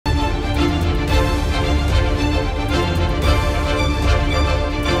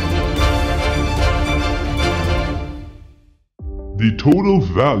total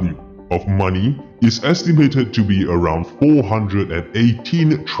value of money is estimated to be around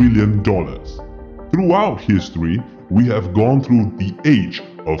 $418 trillion. Throughout history, we have gone through the age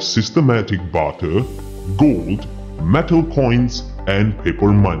of systematic barter, gold, metal coins, and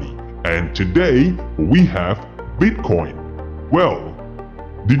paper money. And today, we have Bitcoin. Well,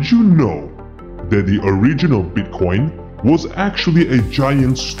 did you know that the original Bitcoin was actually a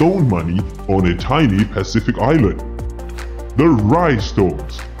giant stone money on a tiny Pacific island? The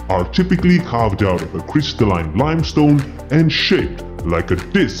rhinestones are typically carved out of a crystalline limestone and shaped like a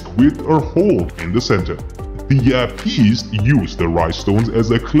disc with a hole in the center. The Yapese used the rhinestones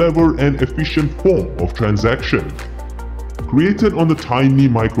as a clever and efficient form of transaction. Created on the tiny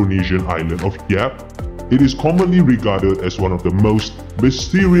Micronesian island of Yap, it is commonly regarded as one of the most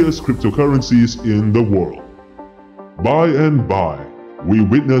mysterious cryptocurrencies in the world. By and by, we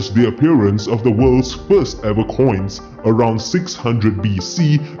witnessed the appearance of the world's first ever coins around 600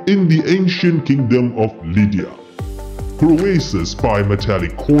 BC in the ancient kingdom of Lydia. Croesus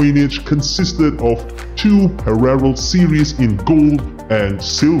bimetallic coinage consisted of two parallel series in gold and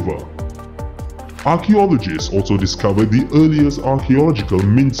silver. Archaeologists also discovered the earliest archaeological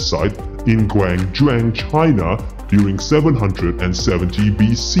mint site in Guangzhou, China during 770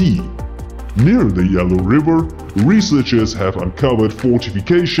 BC. Near the Yellow River, researchers have uncovered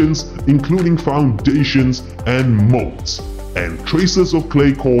fortifications including foundations and moats, and traces of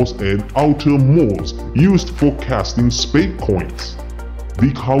clay cores and outer molds used for casting spade coins.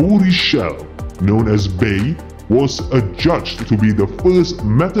 The cowrie shell, known as Bei, was adjudged to be the first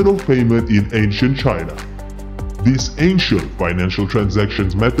method of payment in ancient China. These ancient financial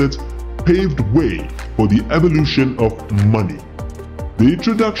transactions methods paved way for the evolution of money. The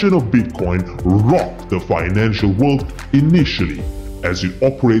introduction of Bitcoin rocked the financial world initially, as it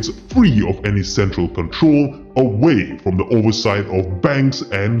operates free of any central control, away from the oversight of banks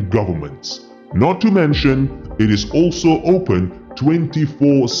and governments. Not to mention, it is also open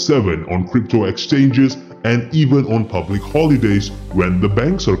 24/7 on crypto exchanges and even on public holidays when the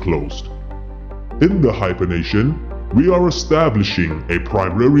banks are closed. In the HyperNation, we are establishing a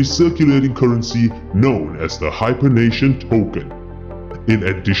primary circulating currency known as the HyperNation token. In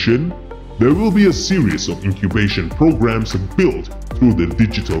addition, there will be a series of incubation programs built through the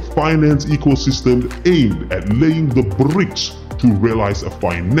digital finance ecosystem aimed at laying the bricks to realize a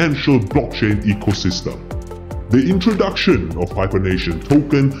financial blockchain ecosystem. The introduction of HyperNation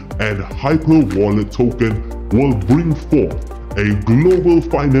token and Hyper Wallet token will bring forth a global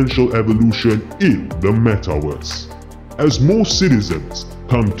financial evolution in the metaverse. As more citizens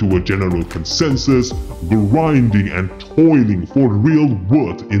come to a general consensus, grinding and toiling for real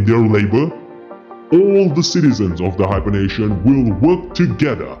worth in their labor, all the citizens of the HyperNation will work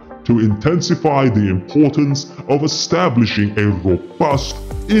together to intensify the importance of establishing a robust,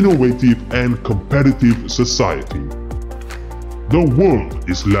 innovative, and competitive society. The world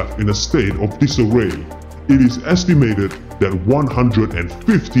is left in a state of disarray. It is estimated that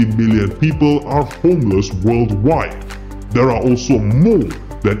 150 million people are homeless worldwide. There are also more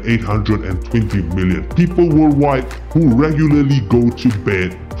than 820 million people worldwide who regularly go to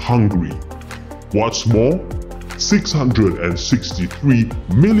bed hungry. What's more, 663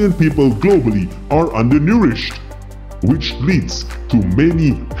 million people globally are undernourished, which leads to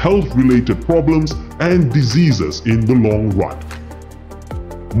many health-related problems and diseases in the long run.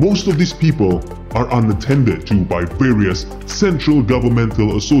 Most of these people are unattended to by various central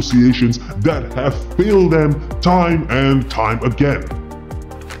governmental associations that have failed them time and time again.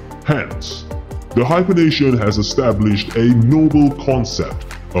 Hence, the HyperNation has established a noble concept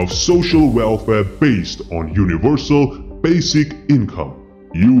of social welfare based on Universal Basic Income,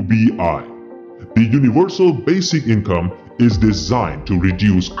 UBI. The Universal Basic Income is designed to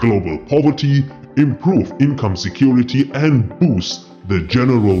reduce global poverty, improve income security, and boost the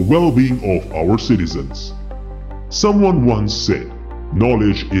general well-being of our citizens. Someone once said,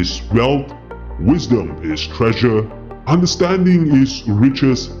 knowledge is wealth, wisdom is treasure, understanding is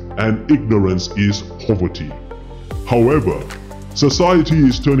riches, and ignorance is poverty. However, society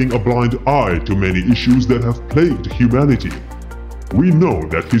is turning a blind eye to many issues that have plagued humanity. We know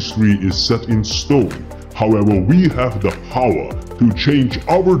that history is set in stone. However, we have the power to change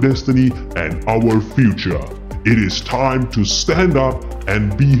our destiny and our future. It is time to stand up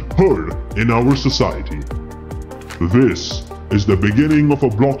and be heard in our society. This is the beginning of a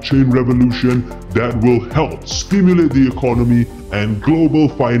blockchain revolution that will help stimulate the economy and global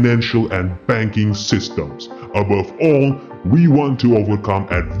financial and banking systems. Above all, we want to overcome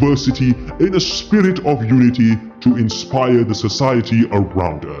adversity in a spirit of unity to inspire the society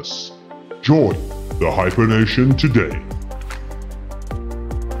around us. Join the HyperNation today.